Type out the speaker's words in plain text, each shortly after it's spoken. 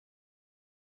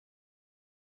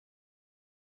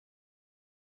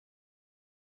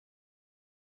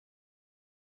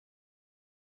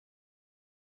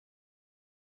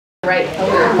Right.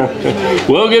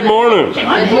 Well, good morning.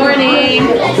 Good morning.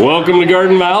 Welcome to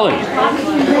Garden Valley.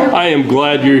 I am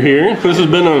glad you're here. This has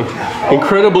been an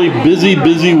incredibly busy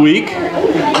week.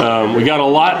 We got a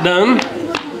lot done.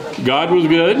 God was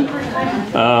good.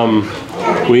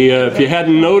 If you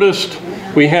hadn't noticed,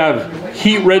 we have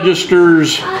heat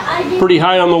registers pretty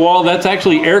high on the wall. That's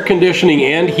actually air conditioning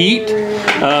and heat.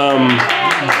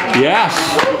 Yes.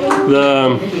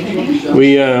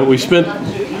 We spent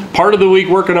part of the week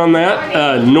working on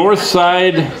that. North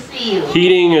side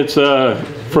heating, it's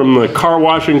from the car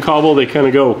wash in Cobble. They kind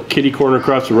of go kitty corner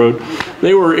across the road.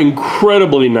 They were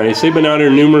incredibly nice. They've been out here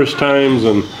numerous times,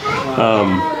 and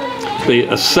they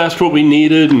assessed what we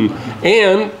needed.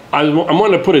 And I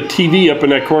wanted to put a TV up in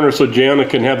that corner so Jana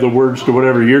can have the words to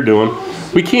whatever you're doing.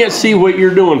 We can't see what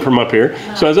you're doing from up here.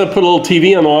 So I was going to put a little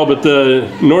TV on the wall, but the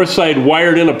north side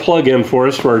wired in a plug-in for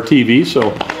us for our TV, so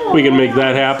we can make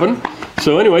that happen.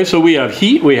 So anyway, so we have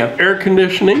heat, we have air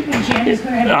conditioning.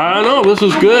 I know, this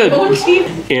is good.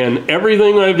 And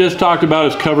everything I've just talked about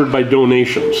is covered by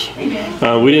donations.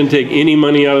 We didn't take any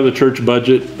money out of the church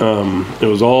budget. It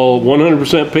was all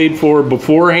 100% paid for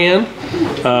beforehand,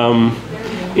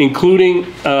 including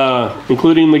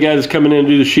the guy that's coming in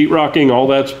to do the sheetrocking. All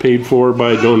that's paid for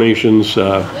by donations.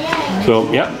 So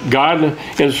yeah, God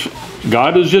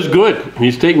is just good.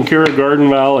 He's taking care of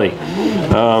Garden Valley.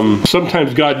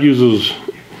 Sometimes God uses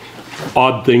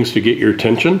odd things to get your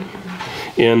attention.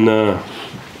 And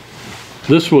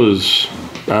this was,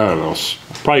 I don't know,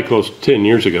 probably close to 10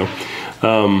 years ago.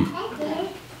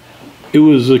 It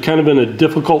was kind of in a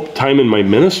difficult time in my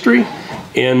ministry.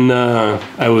 And there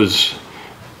was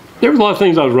a lot of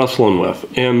things I was wrestling with.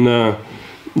 And the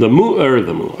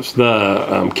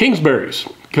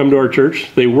Kingsberries come to our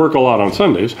church. They work a lot on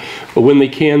Sundays, but when they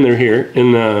can, they're here.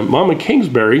 And Mama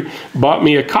Kingsbury bought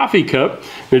me a coffee cup.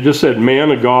 And it just said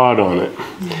 "Man of God" on it.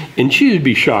 And she would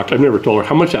be shocked. I've never told her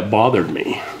how much that bothered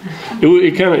me.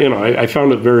 It kind of, I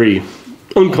found it very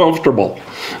uncomfortable.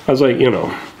 I was like,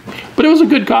 but it was a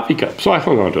good coffee cup, so I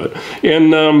hung on to it.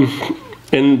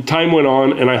 And time went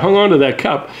on, and I hung on to that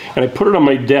cup, and I put it on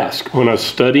my desk when I was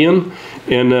studying,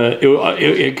 and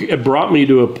it brought me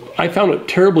to I found it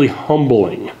terribly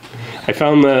humbling. I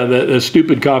found the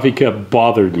stupid coffee cup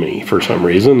bothered me for some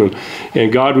reason,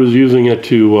 and God was using it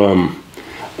to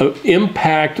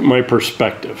impact my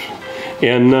perspective.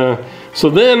 And so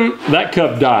then that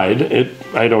cup died.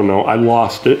 I don't know, I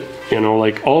lost it.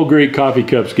 Like all great coffee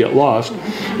cups get lost.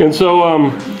 And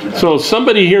so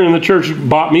somebody here in the church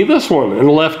bought me this one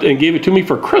and gave it to me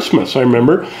for Christmas, I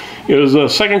remember. It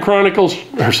was Second Chronicles.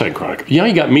 Yeah,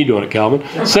 you got me doing it, Calvin.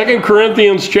 2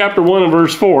 Corinthians chapter 1 and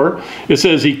verse 4. It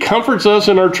says, "He comforts us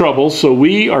in our troubles, so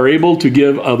we are able to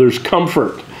give others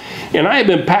comfort." And I have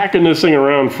been packing this thing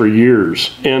around for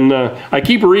years. And I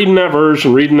keep reading that verse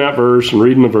and reading that verse and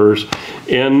reading the verse.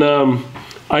 And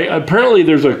apparently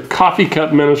there's a coffee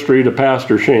cup ministry to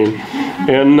Pastor Shane,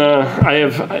 and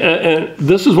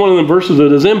this is one of the verses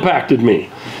that has impacted me.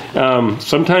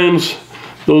 Sometimes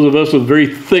those of us with very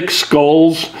thick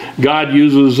skulls, God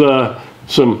uses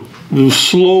some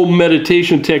slow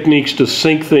meditation techniques to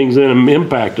sink things in and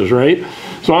impact us, right?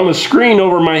 So on the screen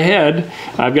over my head,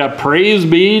 I've got "Praise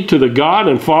be to the God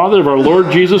and Father of our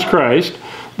Lord Jesus Christ,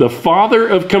 the Father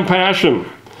of compassion,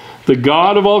 the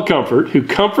God of all comfort, who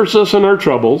comforts us in our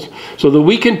troubles, so that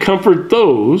we can comfort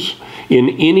those in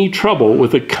any trouble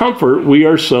with the comfort we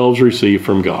ourselves receive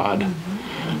from God."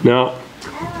 Now,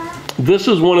 this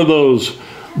is one of those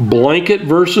blanket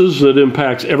verses that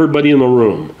impacts everybody in the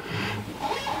room.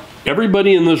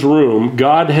 Everybody in this room,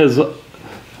 God has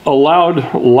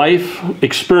allowed life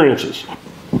experiences,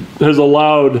 has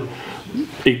allowed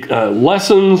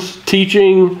lessons,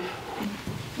 teaching,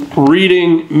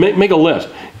 reading, make a list.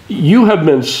 You have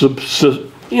been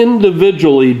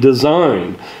individually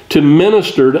designed to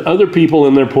minister to other people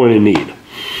in their point of need.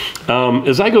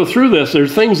 As I go through this,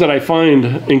 there's things that I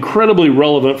find incredibly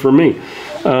relevant for me.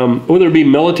 Whether it be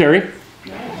military,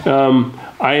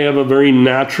 I have a very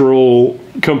natural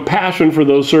compassion for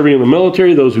those serving in the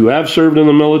military, those who have served in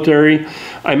the military.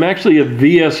 I'm actually a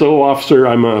VSO officer.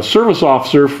 I'm a service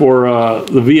officer for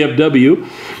the VFW.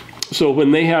 So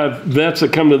when they have vets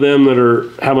that come to them that are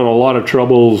having a lot of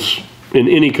troubles in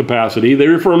any capacity, they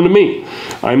refer them to me.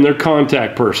 I'm their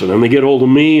contact person, and they get hold of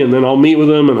me, and then I'll meet with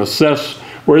them and assess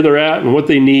where they're at and what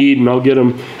they need, and I'll get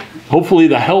them hopefully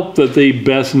the help that they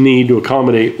best need to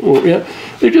accommodate. Well, yeah,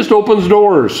 it just opens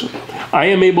doors. I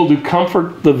am able to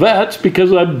comfort the vets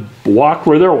because I walk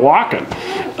where they're walking.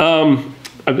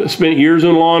 I've spent years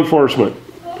in law enforcement,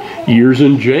 years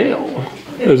in jail.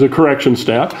 as a correction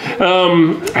staff.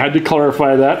 I had to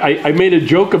clarify that. I made a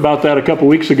joke about that a couple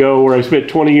weeks ago where I spent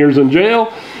 20 years in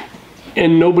jail,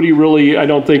 and nobody really, I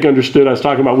don't think, understood I was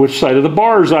talking about which side of the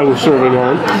bars I was serving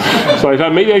on. So I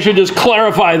thought maybe I should just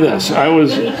clarify this.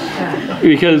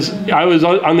 Because I was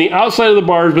on the outside of the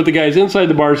bars, but the guys inside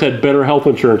the bars had better health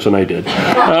insurance than I did.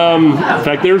 In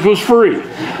fact, theirs was free.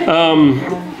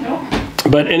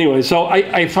 But anyway, so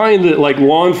I find that like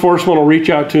law enforcement will reach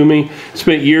out to me.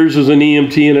 Spent years as an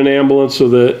EMT in an ambulance, so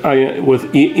that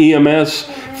with EMS,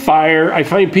 fire. I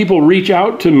find people reach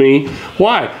out to me.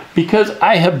 Why? Because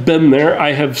I have been there.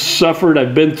 I have suffered.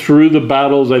 I've been through the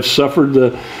battles. I've suffered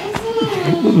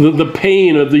the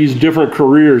pain of these different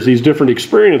careers, these different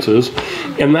experiences,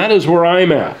 and that is where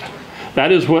I'm at.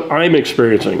 That is what I'm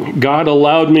experiencing. God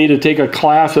allowed me to take a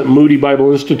class at Moody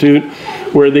Bible Institute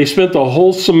where they spent the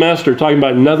whole semester talking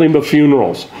about nothing but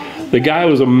funerals. The guy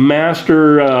was a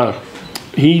master.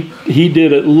 He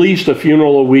did at least a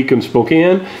funeral a week in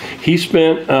Spokane. He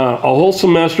spent a whole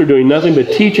semester doing nothing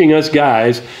but teaching us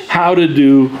guys how to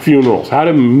do funerals, how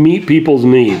to meet people's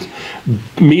needs,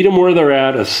 meet them where they're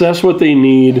at, assess what they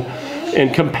need,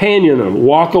 and companion them,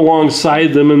 walk alongside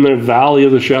them in their valley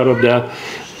of the shadow of death.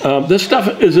 This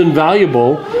stuff is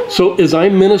invaluable. So as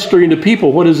I'm ministering to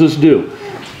people, what does this do?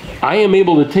 I am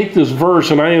able to take this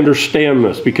verse and I understand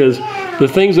this, because the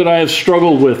things that I have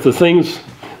struggled with, the things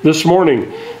this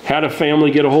morning, had a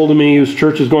family get a hold of me whose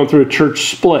church is going through a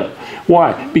church split.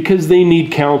 Why? Because they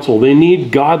need counsel. They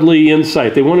need godly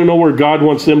insight. They want to know where God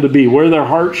wants them to be, where their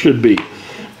heart should be.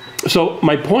 So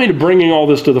my point of bringing all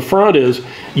this to the front is,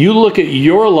 you look at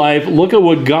your life, look at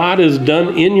what God has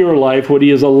done in your life, what He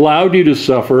has allowed you to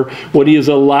suffer, what He has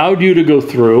allowed you to go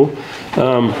through.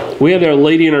 We had a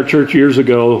lady in our church years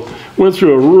ago, went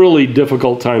through a really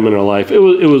difficult time in her life. It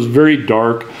was very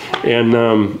dark,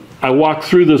 and I walked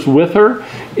through this with her,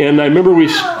 and I remember we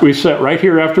sat right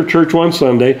here after church one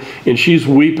Sunday, and she's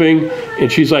weeping,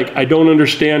 and she's like, I don't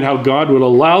understand how God would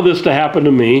allow this to happen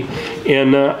to me.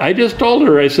 And I just told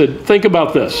her, I said, think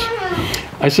about this.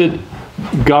 I said,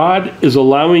 God is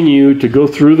allowing you to go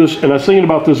through this, and I was thinking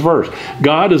about this verse.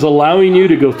 God is allowing you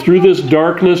to go through this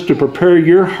darkness to prepare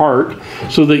your heart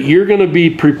so that you're going to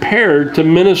be prepared to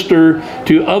minister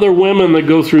to other women that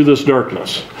go through this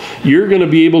darkness. You're going to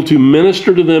be able to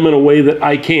minister to them in a way that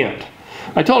I can't.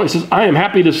 I told her, I says, I am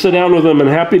happy to sit down with them and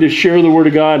happy to share the Word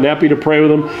of God and happy to pray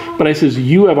with them. But I says,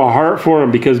 you have a heart for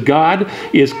them because God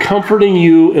is comforting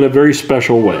you in a very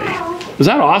special way. Is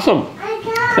that awesome?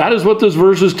 That is what this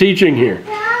verse is teaching here.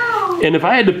 And if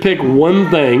I had to pick one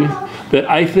thing that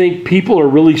I think people are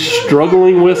really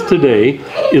struggling with today,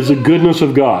 is the goodness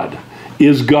of God.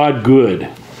 Is God good?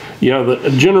 You know, the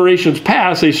generations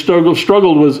past, they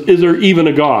struggled with, is there even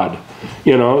a God?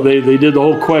 You know, they did the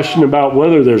whole question about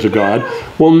whether there's a God.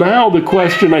 Well, now the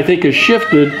question, I think, has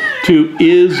shifted to,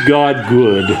 is God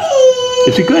good?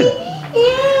 Is He good?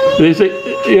 They say,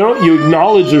 you know, you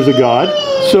acknowledge there's a God,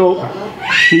 so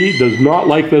she does not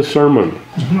like this sermon.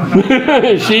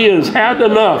 She has had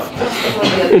enough.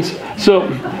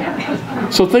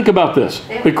 So think about this.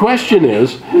 The question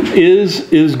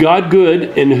is God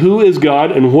good, and who is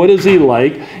God, and what is He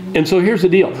like? And so here's the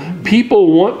deal.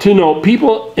 People want to know,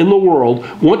 people in the world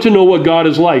want to know what God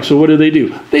is like. So what do?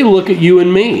 They look at you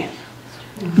and me.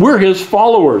 We're His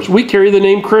followers. We carry the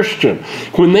name Christian.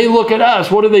 When they look at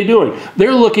us, what are they doing?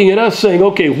 They're looking at us saying,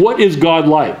 okay, what is God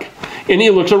like? And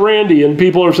he looks at Randy, and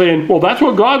people are saying, well, that's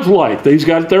what God's like. He's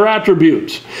got their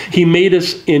attributes. He made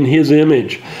us in His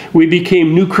image. We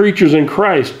became new creatures in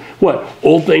Christ. What?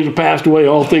 Old things have passed away.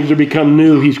 All things have become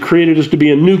new. He's created us to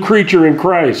be a new creature in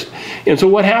Christ. And so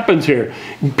what happens here?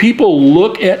 People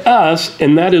look at us,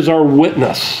 and that is our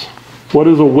witness. What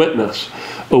is a witness?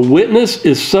 A witness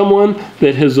is someone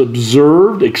that has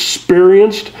observed,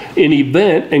 experienced an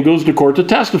event, and goes to court to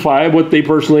testify of what they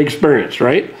personally experienced,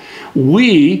 right?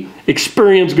 We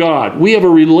experience God. We have a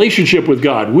relationship with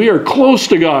God. We are close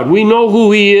to God. We know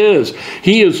who He is.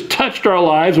 He has touched our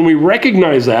lives, and we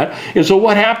recognize that. And so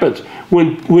what happens?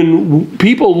 When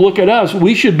people look at us,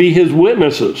 we should be His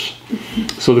witnesses.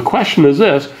 So the question is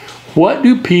this: what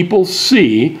do people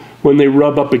see when they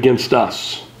rub up against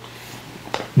us?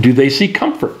 Do they see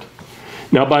comfort?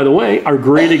 Now, by the way, our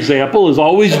great example is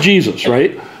always Jesus,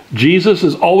 right? Jesus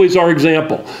is always our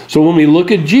example. So when we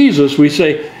look at Jesus, we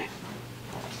say,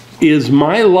 is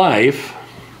my life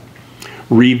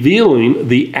revealing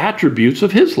the attributes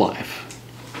of His life?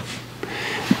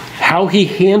 How He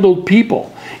handled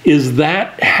people. Is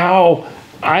that how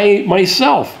I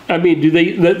myself, I mean,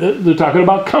 they're talking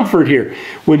about comfort here.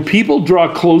 When people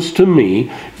draw close to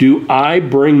me, do I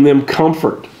bring them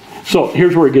comfort? So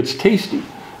here's where it gets tasty.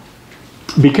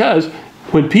 Because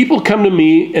When people come to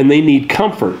me and they need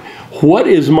comfort, what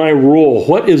is my role?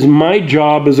 What is my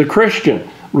job as a Christian?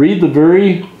 Read the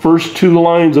very first 2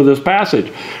 lines of this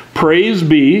passage. Praise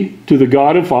be to the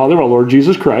God and Father, our Lord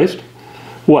Jesus Christ.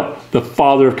 What? The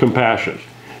Father of compassion.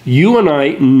 You and I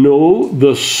know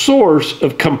the source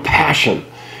of compassion.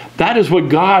 That is what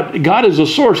God is a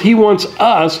source. He wants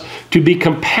us to be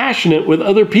compassionate with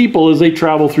other people as they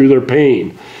travel through their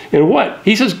pain. And what?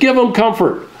 He says, give them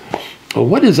comfort. Well,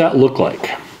 what does that look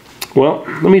like? Well,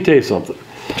 let me tell you something.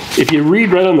 If you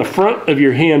read right on the front of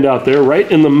your handout there, right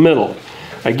in the middle,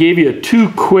 I gave you 2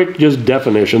 quick just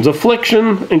definitions,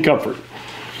 affliction and comfort.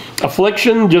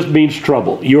 Affliction just means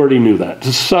trouble. You already knew that.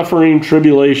 Suffering,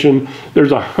 tribulation,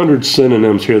 there's 100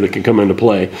 synonyms here that can come into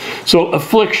play. So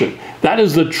affliction, that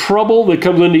is the trouble that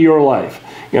comes into your life.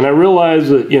 And I realize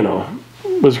that,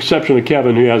 with the exception of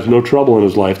Kevin, who has no trouble in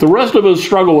his life, the rest of us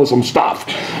struggle with some stuff.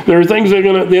 There are things that are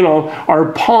going to,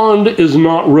 our pond is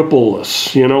not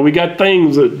rippleless. We got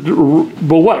things that,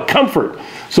 but what? Comfort.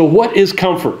 So what is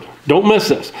comfort? Don't miss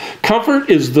this. Comfort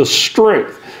is the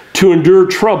strength to endure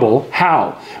trouble.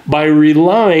 How? By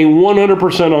relying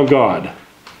 100% on God.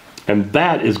 And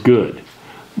that is good.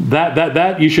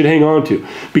 That you should hang on to.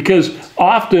 Because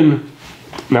often,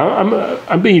 now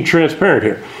I'm being transparent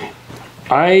here.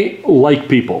 I like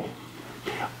people.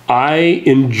 I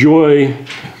enjoy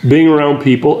being around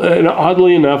people. And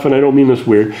oddly enough, and I don't mean this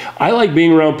weird, I like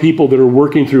being around people that are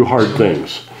working through hard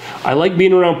things. I like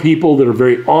being around people that are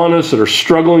very honest, that are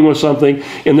struggling with something,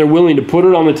 and they're willing to put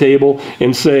it on the table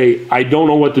and say, I don't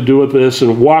know what to do with this,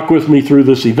 and walk with me through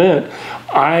this event.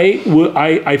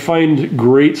 I find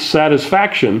great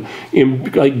satisfaction in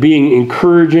being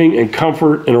encouraging and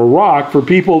comfort and a rock for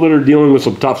people that are dealing with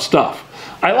some tough stuff.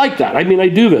 I like that. I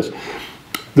do this.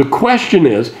 The question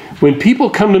is, when people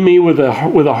come to me with a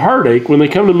heartache, when they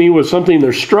come to me with something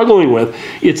they're struggling with,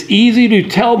 it's easy to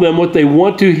tell them what they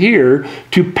want to hear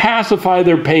to pacify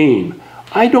their pain.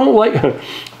 I don't like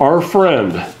our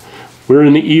friend. We were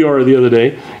in the ER the other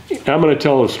day. I'm going to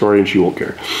tell a story and she won't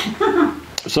care.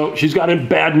 So she's got a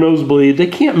bad nosebleed. They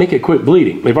can't make it quit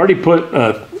bleeding. They've already put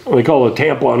what they call a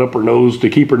tampon up her nose to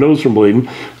keep her nose from bleeding.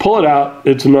 Pull it out.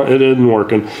 It isn't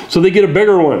working. So they get a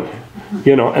bigger one.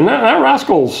 And that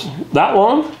rascal's that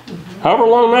long, however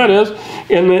long that is,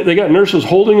 and they got nurses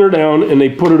holding her down, and they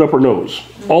put it up her nose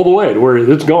all the way to where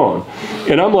it's gone.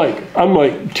 And I'm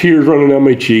like tears running down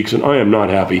my cheeks, and I am not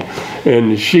happy,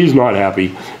 and she's not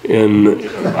happy, and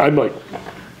I'm like,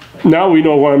 now we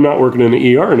know why I'm not working in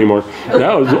the ER anymore.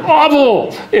 That was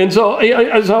awful. And so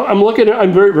I'm looking at,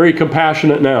 I'm very, very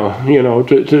compassionate now,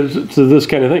 to this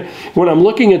kind of thing. When I'm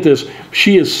looking at this,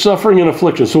 she is suffering an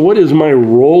affliction. So what is my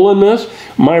role in this?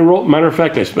 My role, matter of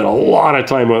fact, I spent a lot of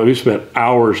time with her. We spent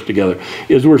hours together.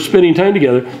 As we're spending time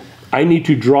together, I need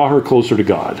to draw her closer to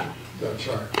God. That's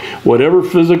right. Whatever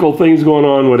physical thing's going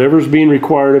on, whatever's being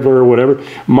required of her, whatever,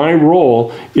 my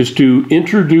role is to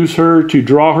introduce her, to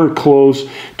draw her close,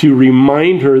 to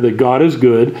remind her that God is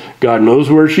good, God knows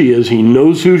where she is, He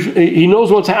knows He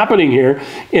knows what's happening here,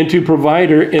 and to provide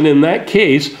her. And in that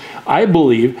case, I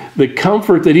believe the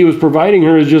comfort that He was providing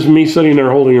her is just me sitting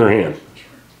there holding her hand.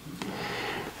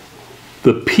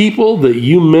 The people that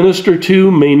you minister to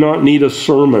may not need a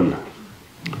sermon.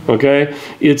 Okay?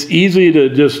 It's easy to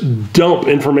just dump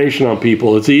information on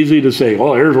people. It's easy to say,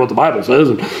 well, here's what the Bible says.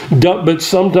 But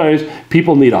sometimes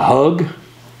people need a hug.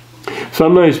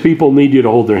 Sometimes people need you to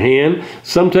hold their hand.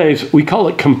 Sometimes we call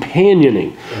it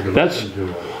companioning. That's,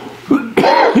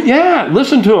 yeah,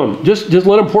 listen to them. Just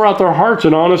let them pour out their hearts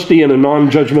in honesty in a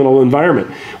non-judgmental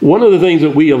environment. One of the things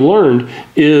that we have learned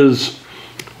is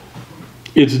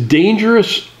it's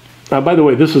dangerous. By the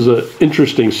way, this is an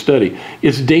interesting study.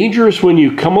 It's dangerous when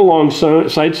you come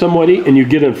alongside somebody and you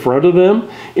get in front of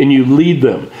them and you lead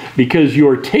them, because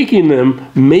you're taking them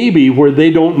maybe where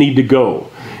they don't need to go.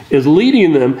 Is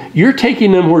leading them, you're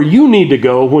taking them where you need to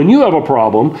go when you have a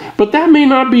problem, but that may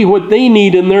not be what they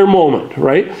need in their moment,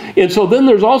 right? And so then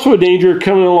there's also a danger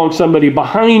coming along somebody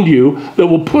behind you that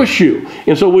will push you.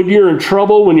 And so when you're in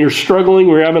trouble, when you're struggling,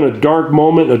 when you're having a dark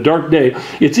moment, a dark day,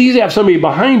 it's easy to have somebody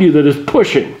behind you that is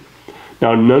pushing.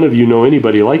 Now, none of you know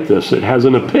anybody like this that has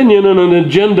an opinion and an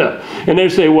agenda. And they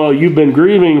say, well, you've been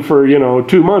grieving for,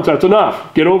 2 months. That's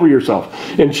enough. Get over yourself.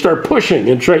 And start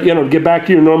pushing and try, get back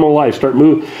to your normal life. Start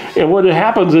moving. And what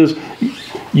happens is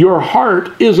your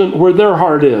heart isn't where their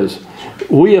heart is.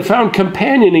 We have found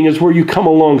companioning is where you come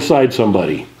alongside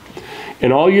somebody.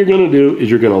 And all you're going to do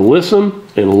is you're going to listen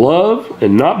and love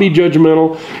and not be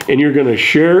judgmental. And you're going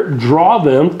to draw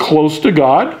them close to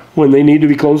God when they need to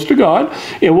be close to God.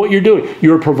 And what you're doing,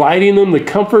 you're providing them the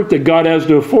comfort that God has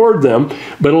to afford them.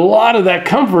 But a lot of that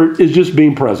comfort is just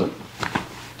being present.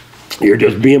 You're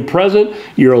just being present.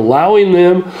 You're allowing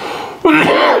them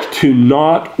to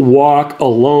not walk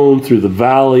alone through the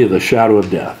valley of the shadow of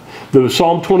death. The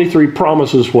Psalm 23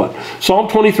 promises what? Psalm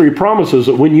 23 promises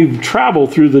that when you travel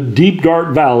through the deep,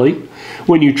 dark valley,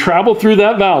 when you travel through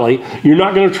that valley, you're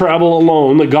not going to travel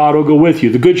alone, that God will go with you.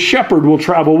 The Good Shepherd will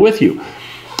travel with you.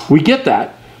 We get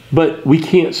that, but we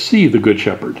can't see the Good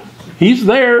Shepherd. He's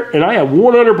there, and I have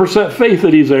 100% faith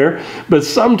that he's there, but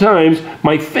sometimes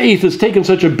my faith has taken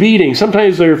such a beating.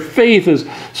 Sometimes their faith is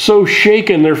so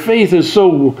shaken. Their faith is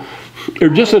so, they're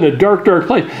just in a dark, dark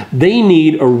place. They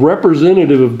need a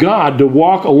representative of God to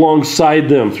walk alongside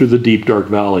them through the deep, dark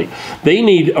valley. They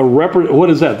need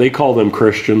what is that? They call them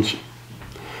Christians.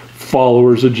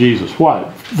 Followers of Jesus.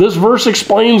 Why? This verse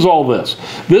explains all this.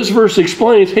 This verse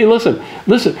explains, hey, listen,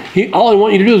 all I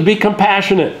want you to do is be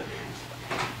compassionate.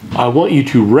 I want you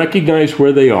to recognize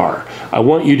where they are. I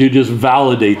want you to just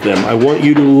validate them. I want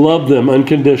you to love them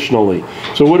unconditionally.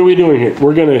 So what are we doing here?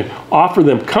 We're going to offer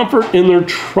them comfort in their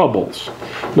troubles.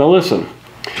 Now listen,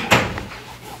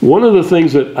 one of the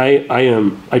things that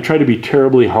I try to be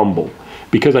terribly humble,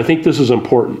 because I think this is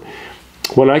important.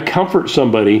 When I comfort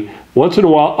somebody, once in a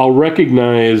while I'll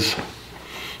recognize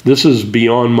this is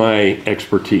beyond my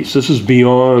expertise. This is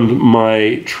beyond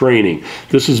my training.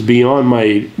 This is beyond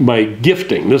my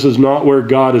gifting. This is not where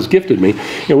God has gifted me.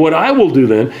 And what I will do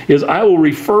then is I will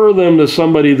refer them to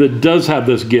somebody that does have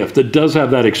this gift, that does have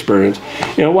that experience.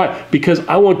 You know why? Because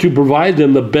I want to provide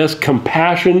them the best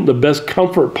compassion, the best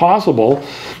comfort possible.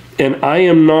 And I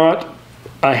am not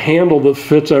a handle that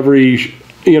fits every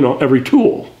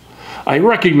tool. I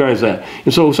recognize that.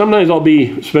 And so sometimes I'll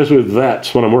be, especially with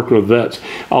vets, when I'm working with vets,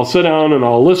 I'll sit down and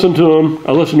I'll listen to them.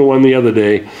 I listened to one the other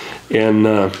day and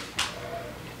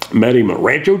met him at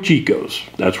Rancho Chico's.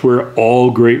 That's where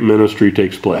all great ministry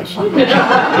takes place.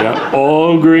 Yeah,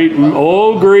 all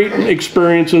great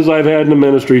experiences I've had in the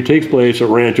ministry takes place at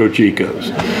Rancho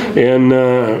Chico's. And,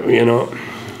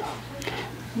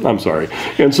 I'm sorry.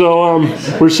 And so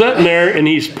we're sitting there, and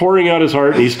he's pouring out his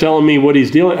heart, and he's telling me what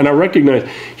he's dealing. And I recognize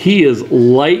he is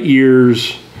light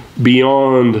years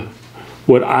beyond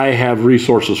what I have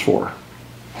resources for.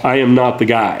 I am not the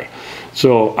guy.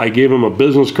 So I gave him a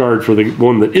business card for the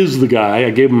one that is the guy.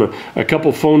 I gave him a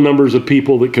couple phone numbers of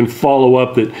people that can follow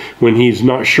up, that when he's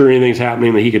not sure anything's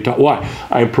happening, that he can talk. Why?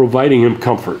 I'm providing him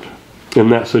comfort in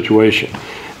that situation.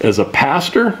 As a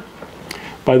pastor,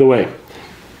 by the way,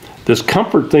 this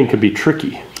comfort thing can be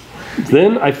tricky.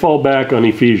 Then I fall back on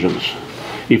Ephesians.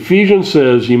 Ephesians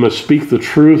says you must speak the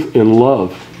truth in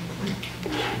love.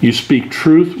 You speak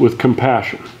truth with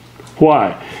compassion.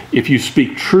 Why? If you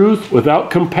speak truth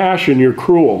without compassion, you're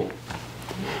cruel.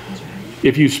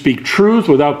 If you speak truth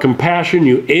without compassion,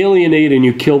 you alienate and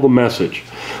you kill the message.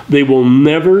 They will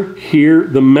never hear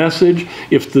the message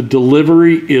if the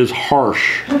delivery is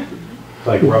harsh.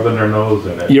 Like rubbing their nose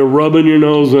in it. You're rubbing your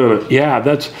nose in it.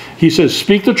 Yeah, he says,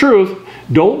 speak the truth.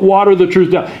 Don't water the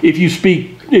truth down. If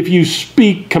you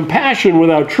speak compassion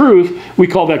without truth, we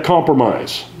call that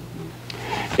compromise.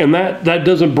 And that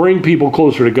doesn't bring people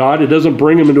closer to God. It doesn't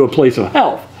bring them into a place of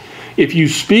health. If you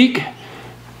speak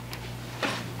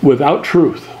without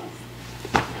truth,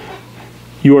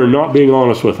 you are not being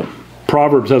honest with them.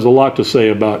 Proverbs has a lot to say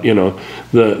about,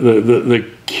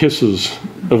 the kisses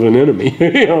of an enemy.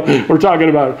 We're talking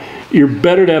about you're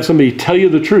better to have somebody tell you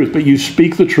the truth, but you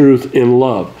speak the truth in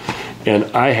love. And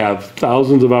I have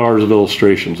thousands of hours of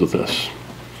illustrations of this.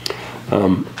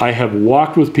 I have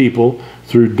walked with people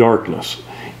through darkness,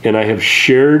 and I have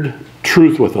shared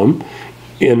truth with them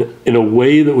in a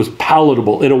way that was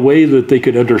palatable, in a way that they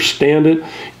could understand it,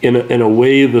 in a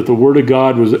way that the Word of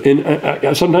God was.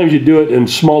 Sometimes you do it in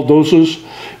small doses.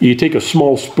 You take a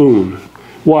small spoon.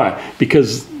 Why?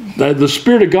 Because the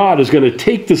Spirit of God is going to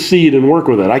take the seed and work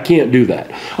with it. I can't do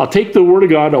that. I'll take the Word of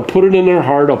God, I'll put it in their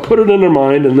heart, I'll put it in their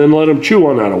mind, and then let them chew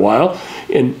on that a while.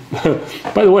 And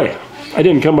by the way, I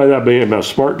didn't come by that being a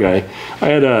smart guy. I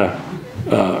had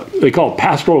they call it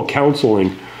pastoral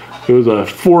counseling. It was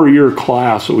a 4-year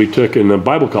class that we took in the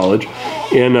Bible college.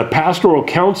 In pastoral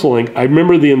counseling, I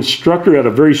remember the instructor had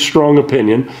a very strong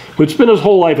opinion, who'd spent his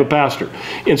whole life a pastor.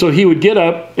 And so he would get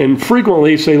up and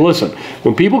frequently say, listen,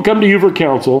 when people come to you for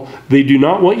counsel, they do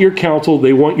not want your counsel,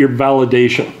 they want your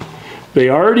validation. They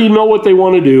already know what they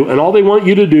want to do, and all they want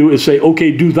you to do is say,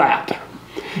 okay, do that.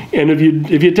 And if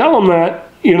you tell them that,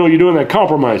 you're doing that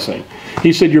compromise thing.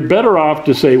 He said, you're better off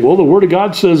to say, well, the Word of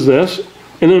God says this,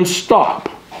 and then stop.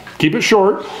 Keep it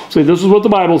short. Say, this is what the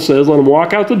Bible says. Let them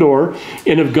walk out the door.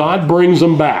 And if God brings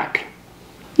them back,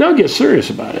 now get serious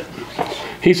about it.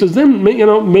 He says, then,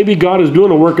 maybe God is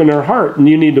doing a work in their heart and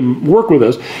you need to work with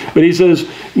us. But he says,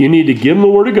 you need to give them the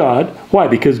Word of God. Why?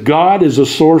 Because God is a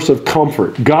source of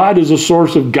comfort. God is a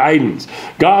source of guidance.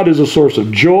 God is a source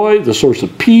of joy, the source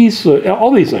of peace,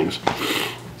 all these things.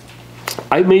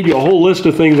 I made you a whole list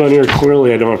of things on here.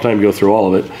 Clearly, I don't have time to go through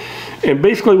all of it. And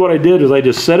basically what I did is I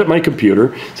just set at my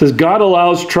computer. It says, God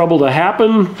allows trouble to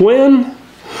happen when?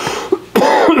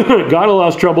 God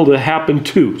allows trouble to happen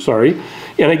to,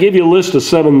 And I gave you a list of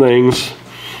 7 things.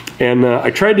 And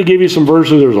I tried to give you some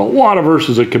verses. There's a lot of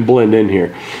verses that can blend in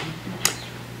here.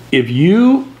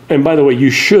 And by the way, you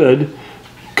should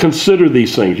consider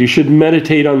these things. You should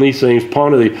meditate on these things,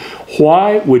 ponder these.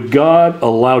 Why would God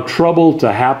allow trouble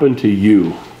to happen to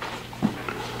you?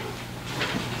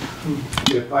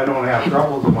 If I don't have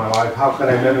troubles in my life, how can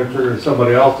I minister to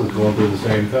somebody else who's going through the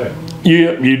same thing?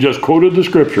 You just quoted the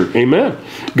scripture. Amen.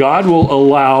 God will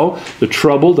allow the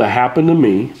trouble to happen to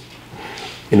me,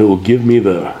 and it will give me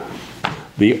the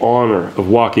honor of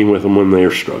walking with them when they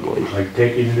are struggling. Like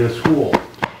taking you to school.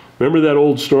 Remember that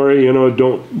old story,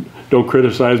 don't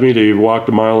criticize me till you've walked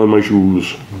a mile in my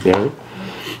shoes. Yeah.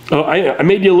 Oh, I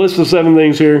made you a list of 7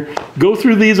 things here. Go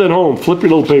through these at home. Flip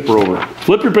your little paper over.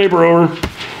 Flip your paper over.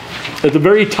 At the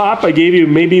very top, I gave you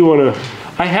maybe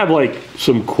I have like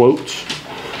some quotes.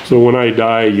 So when I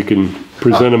die, you can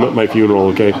present them at my funeral,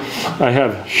 okay? I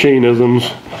have Shane-isms.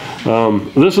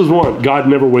 This is one. God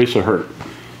never wastes a hurt.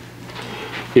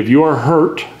 If you are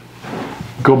hurt,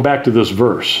 go back to this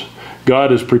verse.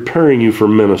 God is preparing you for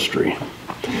ministry.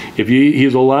 If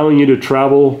He's allowing you to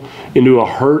travel into a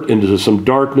hurt, into some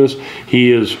darkness,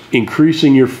 He is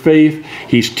increasing your faith.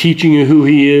 He's teaching you who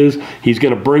He is. He's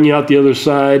going to bring you out the other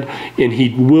side, and He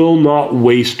will not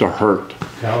waste a hurt.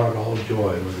 Count it all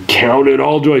joy. Count it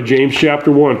all joy. James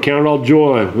chapter 1. Count it all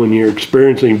joy when you're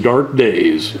experiencing dark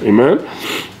days. Amen?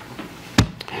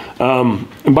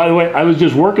 And by the way, I was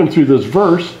just working through this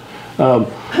verse.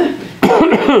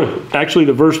 Actually,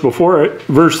 the verse before it,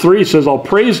 verse 3 says, all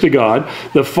praise to God,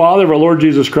 the Father of our Lord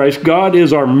Jesus Christ. God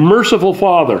is our merciful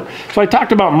Father. So I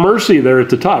talked about mercy there at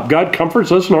the top. God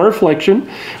comforts us in our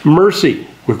affliction. Mercy.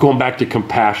 We're going back to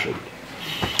compassion.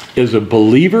 As a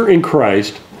believer in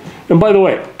Christ, and by the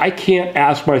way, I can't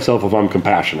ask myself if I'm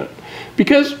compassionate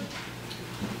because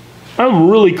I'm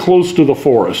really close to the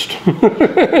forest.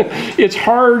 It's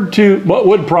hard to, what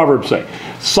would Proverbs say?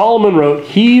 Solomon wrote,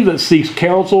 he that seeks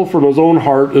counsel from his own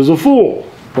heart is a fool,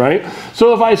 right?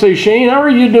 So if I say, Shane, how are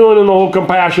you doing in the whole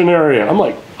compassion area? I'm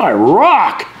like, I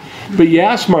rock. But you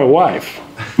ask my wife.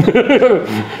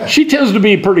 She tends to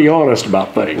be pretty honest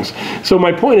about things. So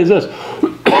my point is this.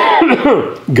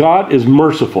 God is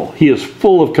merciful. He is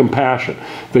full of compassion.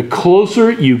 The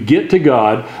closer you get to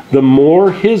God, the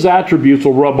more His attributes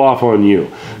will rub off on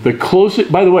you. The closer,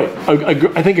 by the way,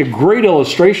 I think a great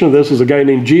illustration of this is a guy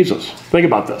named Jesus. Think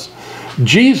about this.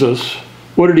 Jesus,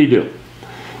 what did He do?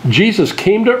 Jesus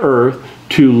came to earth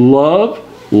to love,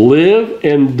 live,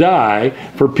 and die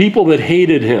for people that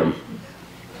hated Him.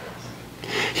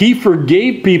 He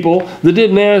forgave people that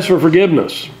didn't ask for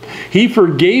forgiveness. He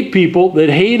forgave people that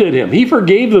hated Him. He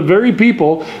forgave the very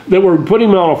people that were putting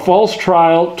Him on a false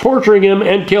trial, torturing Him,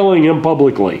 and killing Him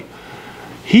publicly.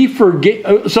 He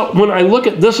forgave. So when I look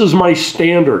at this is my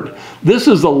standard. This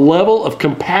is the level of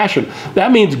compassion.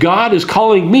 That means God is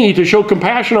calling me to show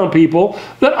compassion on people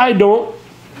that I don't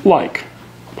like.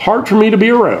 Hard for me to be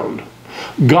around.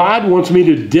 God wants me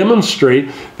to demonstrate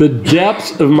the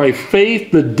depths of my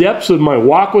faith, the depths of my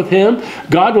walk with Him.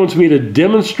 God wants me to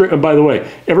demonstrate, and by the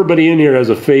way, everybody in here has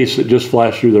a face that just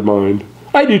flashed through their mind.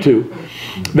 I do too.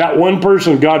 That one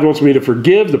person God wants me to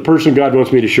forgive, the person God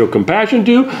wants me to show compassion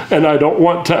to, and I don't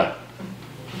want to.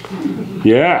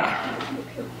 Yeah.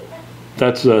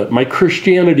 That's my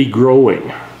Christianity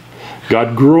growing.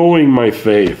 God growing my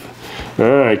faith. All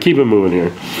right, keep it moving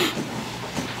here.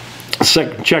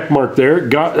 Second check mark there.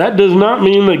 God, that does not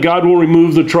mean that God will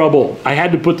remove the trouble. I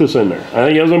had to put this in there. I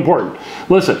think it was important.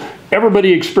 Listen,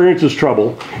 everybody experiences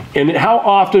trouble. And how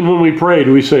often when we pray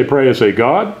do we pray and say,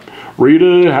 God,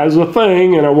 Rita has a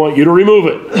thing and I want you to remove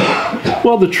it.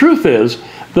 Well, the truth is,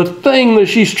 the thing that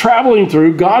she's traveling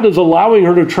through, God is allowing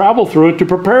her to travel through it to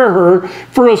prepare her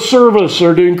for a service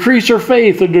or to increase her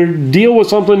faith or to deal with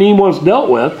something He once dealt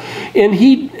with. And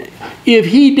if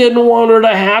He didn't want her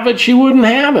to have it, she wouldn't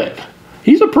have it.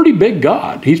 He's a pretty big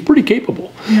God. He's pretty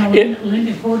capable. No,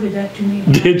 Linda quoted that to me.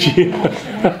 Did you?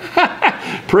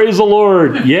 Praise the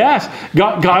Lord. Yes.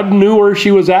 God knew where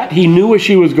she was at. He knew what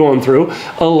she was going through,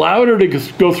 allowed her to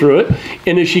go through it.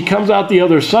 And as she comes out the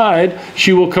other side,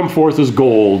 she will come forth as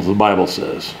gold, the Bible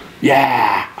says.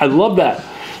 Yeah, I love that.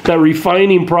 that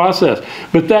refining process.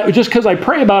 But that just because I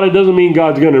pray about it doesn't mean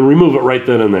God's going to remove it right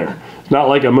then and there. It's not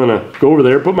like I'm going to go over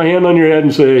there, put my hand on your head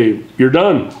and say, you're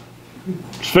done.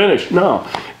 It's finished. No.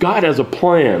 God has a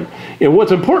plan. And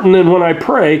what's important then when I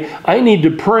pray, I need to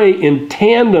pray in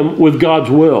tandem with God's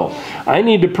will. I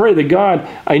need to pray that God,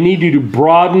 I need you to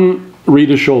broaden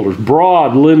Rita's shoulders,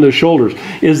 broad Linda's shoulders,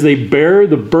 as they bear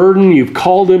the burden you've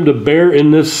called them to bear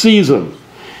in this season.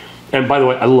 And by the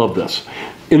way, I love this.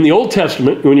 In the Old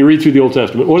Testament, when you read through the Old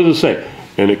Testament, what does it say?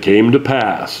 And it came to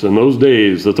pass in those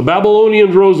days that the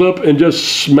Babylonians rose up and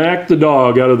just smacked the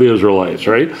dog out of the Israelites,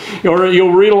 right? Or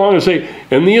you'll read along and say,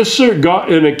 and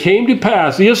it came to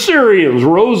pass, the Assyrians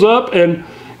rose up and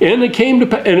it came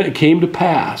to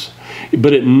pass.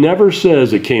 But it never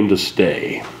says it came to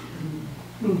stay.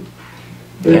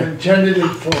 They intended it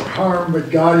for harm, but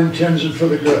God intends it for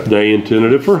the good. They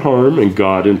intended it for harm, and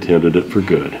God intended it for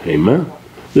good. Amen.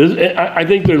 I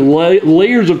think there are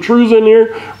layers of truths in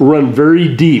here run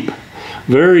very deep.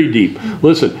 Very deep.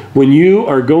 Listen, when you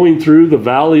are going through the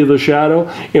valley of the shadow,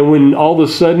 and when all of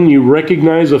a sudden you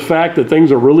recognize the fact that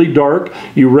things are really dark,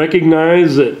 you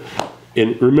recognize that,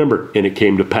 and remember, and it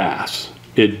came to pass.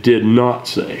 It did not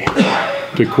say,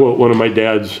 to quote one of my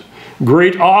dad's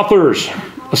great authors,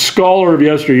 a scholar of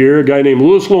yesteryear, a guy named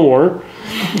Lewis Lamore.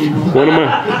 One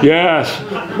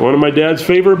of my dad's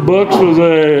favorite books was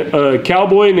a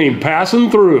cowboy named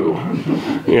Passing Through.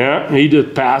 Yeah, he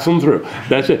just passing through.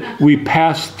 That's it. We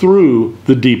pass through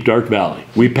the deep, dark valley.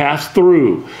 We pass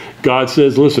through. God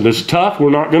says, listen, it's tough.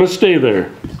 We're not going to stay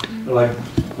there. Like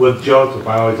with Joseph,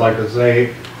 I always like to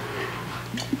say,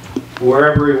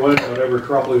 wherever he went, whatever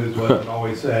trouble he was with, it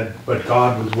always said, but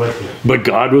God was with him. But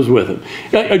God was with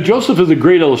him. Joseph is a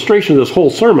great illustration of this whole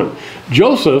sermon.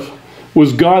 Joseph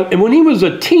was God, and when he was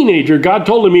a teenager, God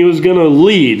told him he was going to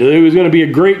lead, he was going to be a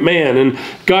great man, and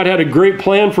God had a great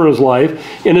plan for his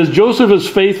life. And as Joseph is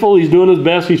faithful, he's doing his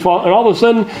best, and all of a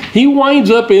sudden, he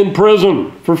winds up in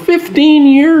prison. For 15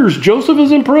 years, Joseph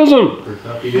is in prison. For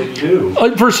stuff he didn't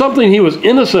do. For something he was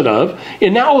innocent of.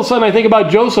 And now all of a sudden I think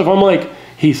about Joseph, I'm like,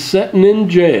 he's sitting in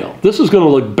jail. This is going to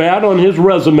look bad on his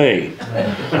resume.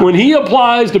 When he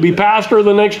applies to be pastor of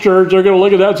the next church, they're going to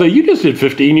look at that and say, you just did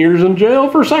 15 years in jail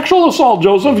for sexual assault,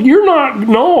 Joseph. You're not,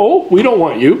 no, we don't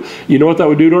want you. You know what that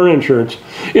would do to our insurance.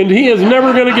 And he is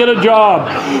never going to get a job.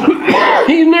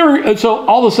 And so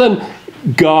all of a sudden,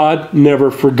 God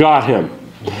never forgot him.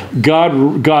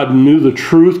 God knew the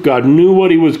truth. God knew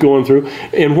what he was going through.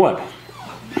 And what?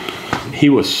 He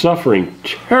was suffering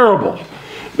terrible.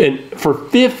 And for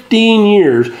 15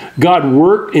 years, God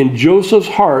worked in Joseph's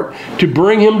heart to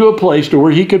bring him to a place to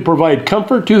where he could provide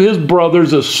comfort to his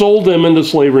brothers that sold them into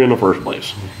slavery in the first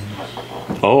place.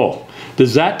 Oh,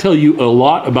 does that tell you a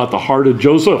lot about the heart of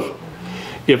Joseph?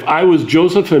 If I was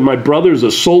Joseph and my brothers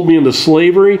that sold me into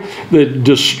slavery, that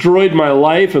destroyed my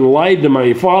life and lied to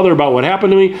my father about what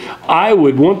happened to me, I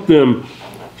would want to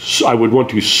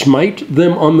smite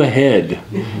them on the head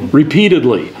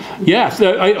repeatedly. Yes,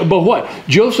 but what?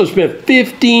 Joseph spent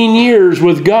 15 years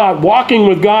with God, walking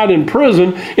with God in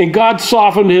prison, and God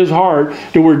softened his heart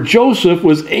to where Joseph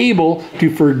was able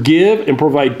to forgive and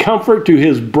provide comfort to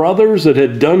his brothers that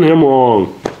had done him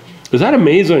wrong. Is that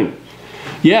amazing?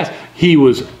 Yes, he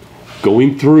was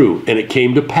going through, and it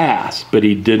came to pass, but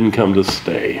he didn't come to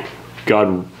stay.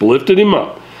 God lifted him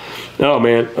up. Oh,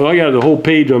 man. Oh, I got the whole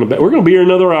page on the back. We're going to be here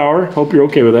another hour. Hope you're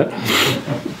okay with that.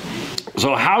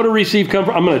 So how to receive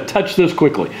comfort. I'm going to touch this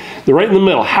quickly. Right in the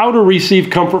middle. How to receive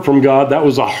comfort from God. That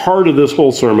was the heart of this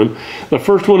whole sermon. The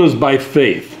first one is by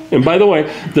faith. And by the way,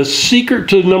 the secret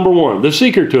to number one, the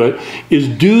secret to it is,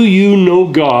 do you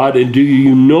know God and do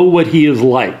you know what he is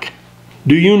like?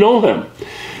 Do you know him?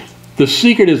 The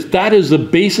secret is that is the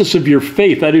basis of your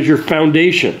faith. That is your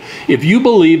foundation. If you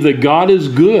believe that God is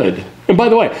good, and by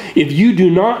the way, if you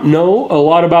do not know a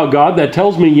lot about God, that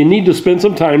tells me you need to spend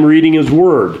some time reading his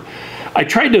word. I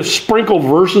tried to sprinkle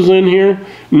verses in here,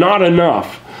 not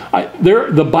enough.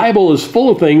 The Bible is full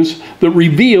of things that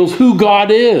reveals who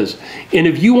God is. And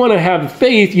if you want to have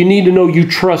faith, you need to know you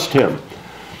trust him.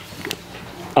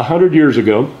 100 years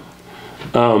ago,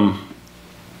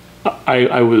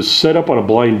 I was set up on a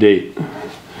blind date.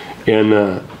 And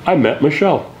I met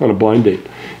Michelle on a blind date.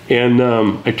 And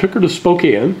I took her to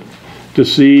Spokane to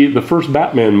see the first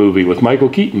Batman movie with Michael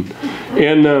Keaton.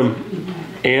 And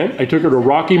I took her to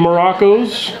Rocky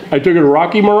Morocco's.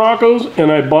 And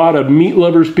I bought a Meat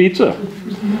Lover's Pizza.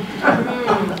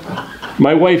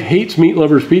 My wife hates Meat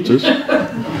Lover's Pizzas,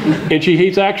 and she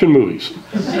hates action movies.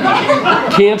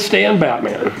 Can't stand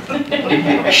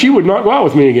Batman. She would not go out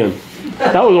with me again.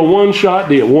 That was a one-shot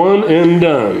deal, one and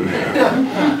done.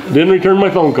 Didn't return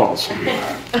my phone calls.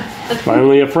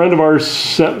 Finally, a friend of ours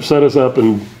set us up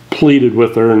and pleaded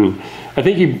with her, and I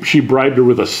think she bribed her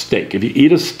with a steak. If you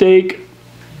eat a steak,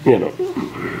 you know,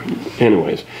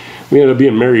 anyways, we ended up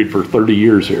being married for 30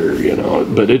 years here, you know,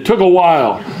 but it took a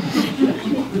while.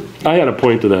 I had a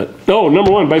point to that. Oh,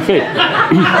 number one, by faith.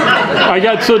 I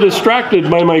got so distracted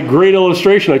by my great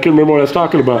illustration, I couldn't remember what I was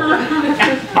talking about.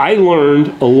 I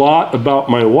learned a lot about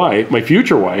my wife, my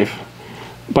future wife,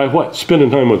 by what? Spending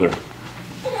time with her.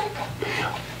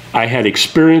 I had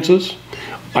experiences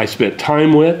I spent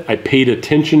time with, I paid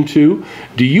attention to.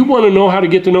 Do you want to know how to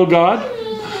get to know God?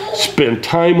 Spend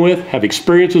time with, have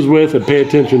experiences with, and pay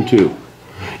attention to.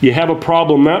 You have a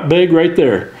problem that big right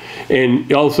there.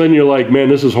 And all of a sudden you're like, man,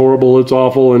 this is horrible, it's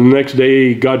awful. And the next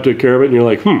day God took care of it, and you're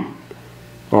like, oh,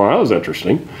 that was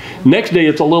interesting. Next day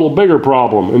it's a little bigger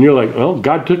problem. And you're like, well,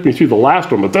 God took me through the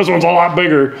last one, but this one's a lot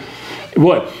bigger.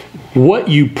 What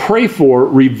you pray for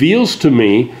reveals to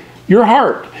me your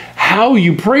heart. How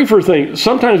you pray for things.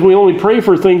 Sometimes we only pray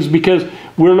for things because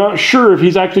we're not sure if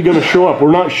he's actually going to show up.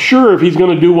 We're not sure if he's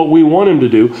going to do what we want him to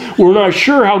do. We're not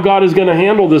sure how God is going to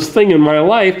handle this thing in my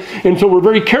life. And so we're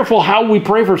very careful how we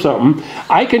pray for something.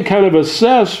 I can kind of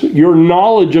assess your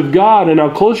knowledge of God and how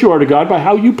close you are to God by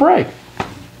how you pray.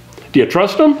 Do you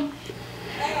trust him?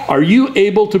 Are you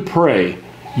able to pray,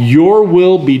 your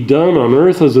will be done on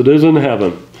earth as it is in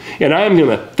heaven? And I am going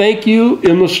to thank you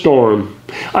in the storm.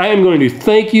 I am going to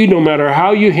thank you no matter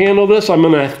how you handle this. I'm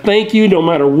going to thank you no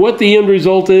matter what the end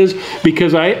result is,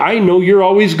 because I know you're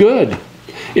always good.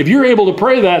 If you're able to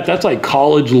pray that, that's like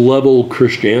college level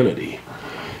Christianity,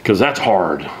 because that's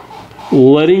hard.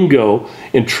 Letting go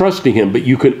and trusting him, but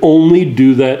you can only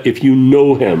do that if you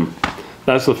know him.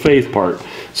 That's the faith part.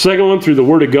 Second one, through the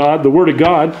Word of God. The Word of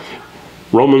God,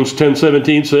 Romans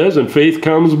 10:17 says, and faith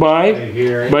comes by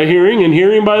hearing, and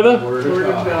hearing by the Word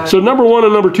of God. So number one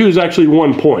and number two is actually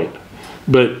 1 point.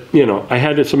 But, you know, I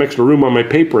had some extra room on my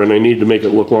paper, and I needed to make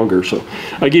it look longer. So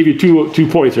I gave you two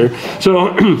points here.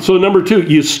 So number two,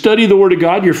 you study the Word of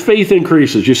God, your faith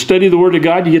increases. You study the Word of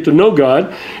God, you get to know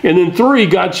God. And then three,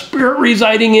 God's Spirit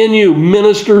residing in you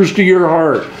ministers to your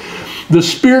heart. The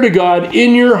Spirit of God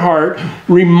in your heart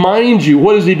reminds you,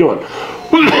 what is he doing?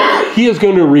 He is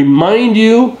going to remind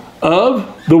you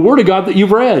of the Word of God that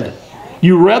you've read.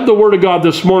 You read the Word of God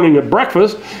this morning at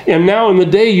breakfast, and now in the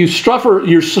day you're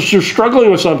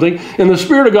struggling with something, and the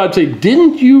Spirit of God say,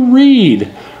 didn't you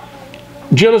read?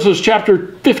 Genesis chapter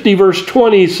 50 verse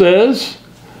 20 says,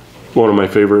 one of my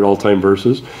favorite all-time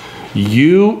verses,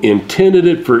 you intended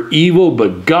it for evil,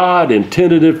 but God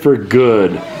intended it for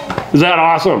good. Is that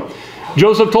awesome?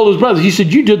 Joseph told his brothers, he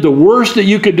said, you did the worst that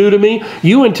you could do to me.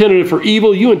 You intended it for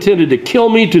evil. You intended to kill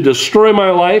me, to destroy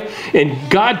my life.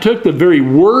 And God took the very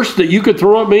worst that you could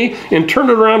throw at me and turned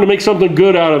it around to make something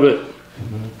good out of it.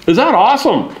 Is that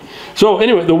awesome? So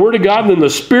anyway, the Word of God, and then the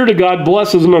Spirit of God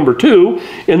blesses number two.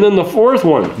 And then the fourth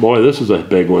one, boy, this is a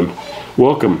big one.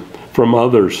 Welcome from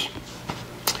others.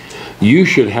 You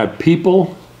should have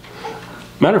people,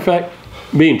 matter of fact,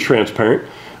 being transparent,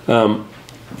 a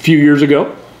few years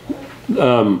ago,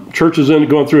 church is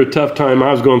going through a tough time.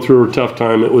 I was going through a tough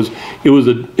time. It was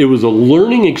a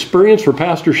learning experience for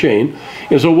Pastor Shane.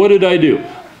 And so what did I do?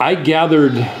 I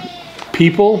gathered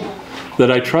people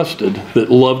that I trusted, that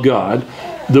loved God,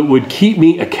 that would keep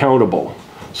me accountable,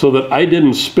 so that I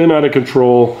didn't spin out of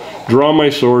control, draw my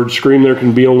sword, scream there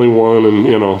can be only one,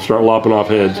 and start lopping off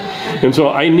heads. And so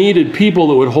I needed people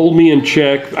that would hold me in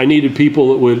check. I needed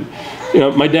people that would,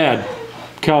 my dad,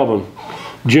 Calvin,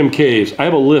 Jim Caves. I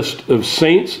have a list of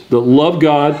saints that love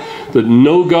God, that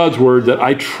know God's Word, that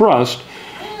I trust.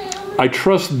 I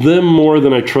trust them more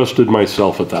than I trusted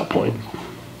myself at that point.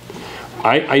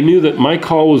 I knew that my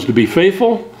call was to be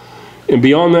faithful, and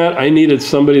beyond that, I needed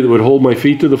somebody that would hold my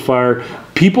feet to the fire,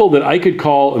 people that I could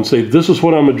call and say, this is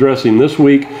what I'm addressing this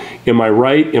week. Am I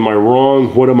right? Am I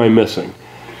wrong? What am I missing?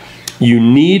 You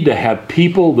need to have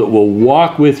people that will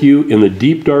walk with you in the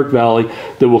deep, dark valley,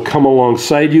 that will come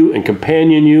alongside you and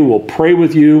companion you, will pray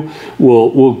with you,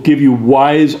 will give you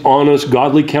wise, honest,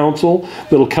 godly counsel,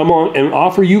 that'll come on and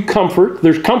offer you comfort.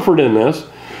 There's comfort in this.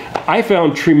 I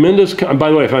found tremendous,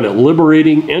 by the way, I found it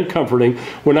liberating and comforting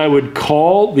when I would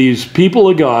call these people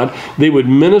of God. They would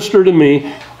minister to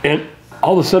me, and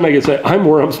all of a sudden I could say, I'm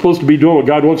where I'm supposed to be doing what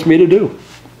God wants me to do.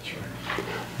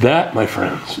 That, my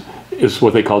friends, is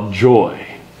what they call joy.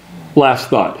 Last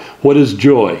thought. What is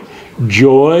joy?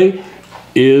 Joy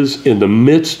is in the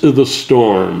midst of the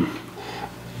storm,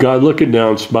 God looking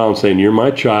down, smiling, saying, you're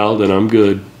my child and I'm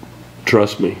good.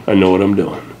 Trust me, I know what I'm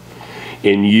doing.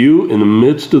 And you, in the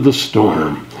midst of the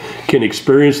storm, can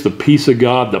experience the peace of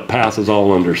God that passes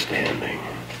all understanding.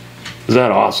 Is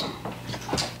that awesome?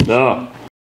 No.